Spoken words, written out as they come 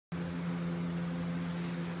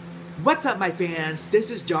What's up, my fans? This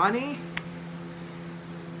is Johnny,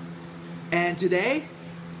 and today,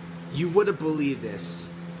 you wouldn't believe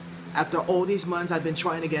this. After all these months, I've been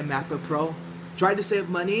trying to get a MacBook Pro, tried to save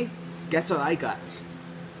money. Guess what I got?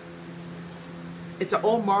 It's an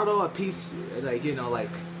old model, a piece, like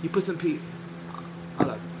you put some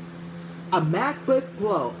a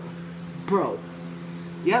MacBook Pro.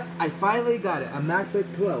 Yep, I finally got it, a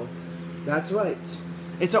MacBook Pro. That's right.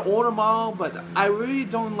 It's an older model, but I really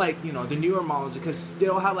don't like, the newer models because they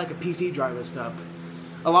don't have like a PC driver stuff.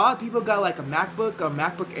 A lot of people got like a MacBook or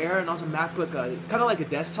MacBook Air and also MacBook, kind of like a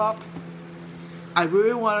desktop. I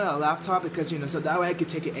really wanted a laptop because, so that way I could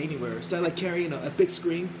take it anywhere instead of like carrying, a big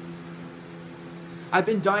screen. I've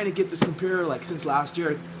been dying to get this computer like since last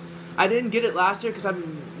year. I didn't get it last year because I've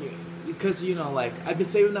been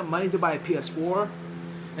saving up money to buy a PS4,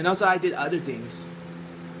 and also I did other things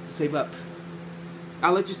to save up.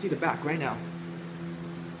 I'll let you see the back right now.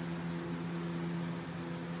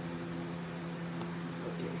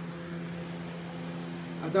 Okay.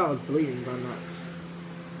 I thought I was bleeding, but I'm not.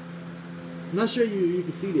 I'm not sure you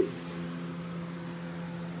can see this.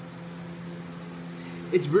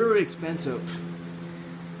 It's really expensive.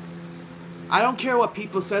 I don't care what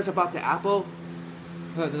people says about the Apple.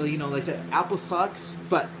 They say Apple sucks,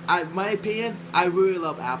 but my opinion, I really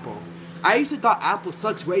love Apple. I used to thought Apple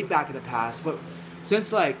sucks way back in the past, but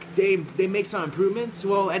since like they make some improvements,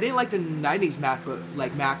 well, I didn't like the 90s Mac,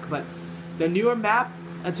 but the newer Mac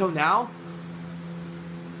until now.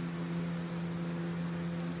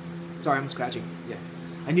 Sorry, I'm scratching. Yeah,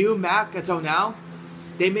 a new Mac until now,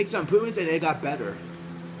 they make some improvements and they got better.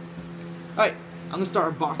 All right, I'm gonna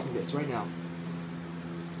start unboxing this right now.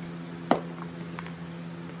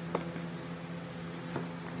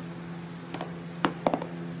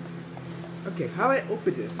 Okay, how do I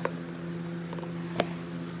open this?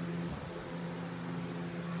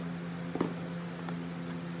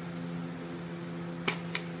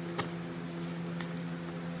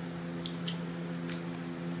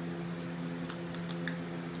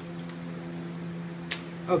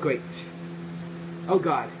 Oh, great. Oh,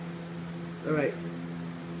 God. All right.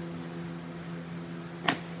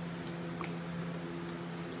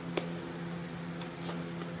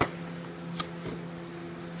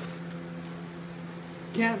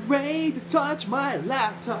 Can't wait to touch my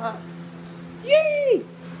laptop. Yay!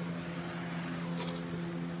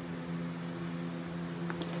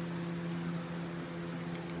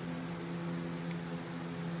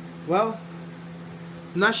 Well,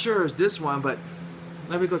 I'm not sure it's this one, but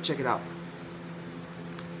let me go check it out.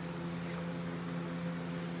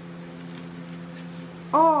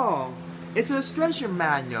 Oh, it's an instruction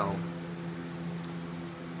manual.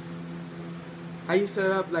 How you set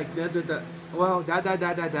it up like well,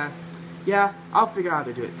 yeah, I'll figure out how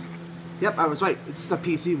to do it. Yep, I was right. It's the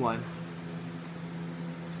PC one.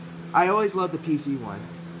 I always loved the PC one.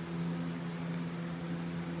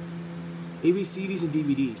 Maybe CDs and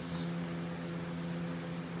DVDs.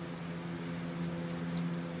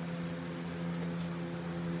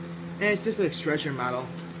 And it's just an extraction model.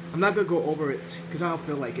 I'm not gonna go over it because I don't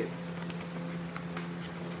feel like it.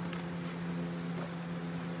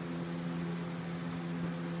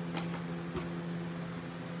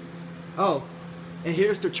 Oh, and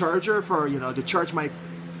here's the charger for, to charge my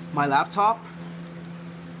laptop.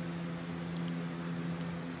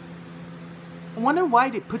 I wonder why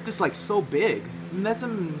they put this like so big. It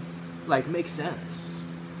doesn't like make sense.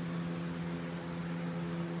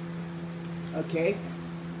 Okay.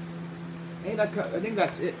 I think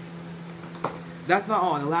that's it. That's not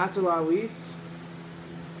all. And last but not least,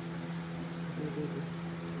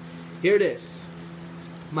 here it is.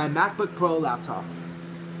 My MacBook Pro laptop.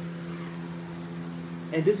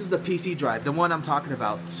 And this is the PC drive, the one I'm talking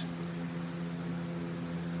about.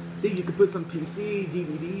 See, you can put some PC,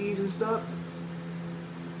 DVDs and stuff.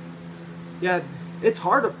 Yeah, it's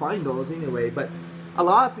hard to find those anyway, but a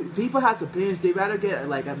lot of people have opinions. They'd rather get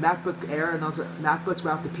like a MacBook Air and also MacBooks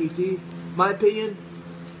without the PC. My opinion,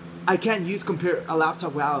 I can't compare a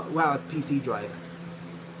laptop without a PC drive.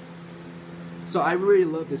 So I really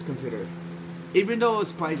love this computer, even though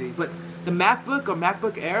it's pricey. But the MacBook or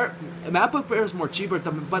MacBook Air is more cheaper,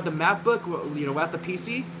 but the MacBook, without the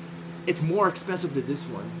PC, it's more expensive than this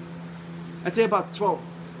one. I'd say about $1,300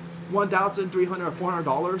 or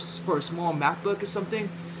 $400 for a small MacBook or something.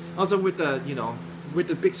 Also with the, with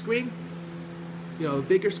the big screen,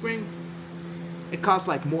 bigger screen, it costs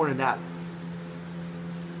like more than that.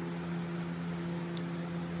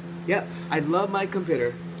 Yep, I love my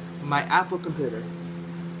computer, my Apple computer.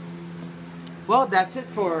 Well, that's it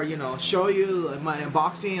for, show you my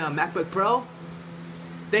unboxing on MacBook Pro.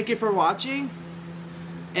 Thank you for watching.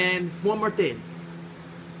 And one more thing,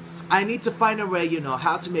 I need to find a way, you know,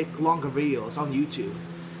 how to make longer videos on YouTube.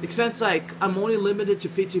 Because since like I'm only limited to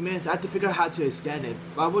 15 minutes, I have to figure out how to extend it.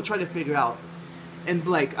 But I will try to figure out. And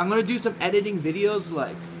like I'm gonna do some editing videos,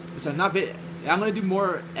 like so not vid. I'm gonna do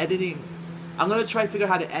more editing. I'm gonna try to figure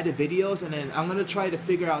out how to edit videos, and then I'm gonna try to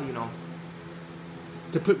figure out, you know,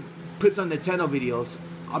 to put some Nintendo videos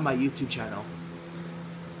on my YouTube channel.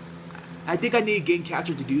 I think I need a game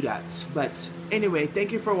capture to do that. But anyway,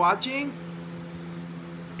 thank you for watching,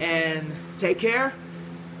 and take care,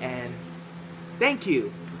 and thank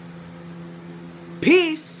you.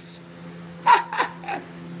 Peace.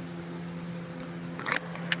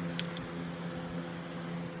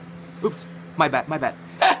 Oops, my bad.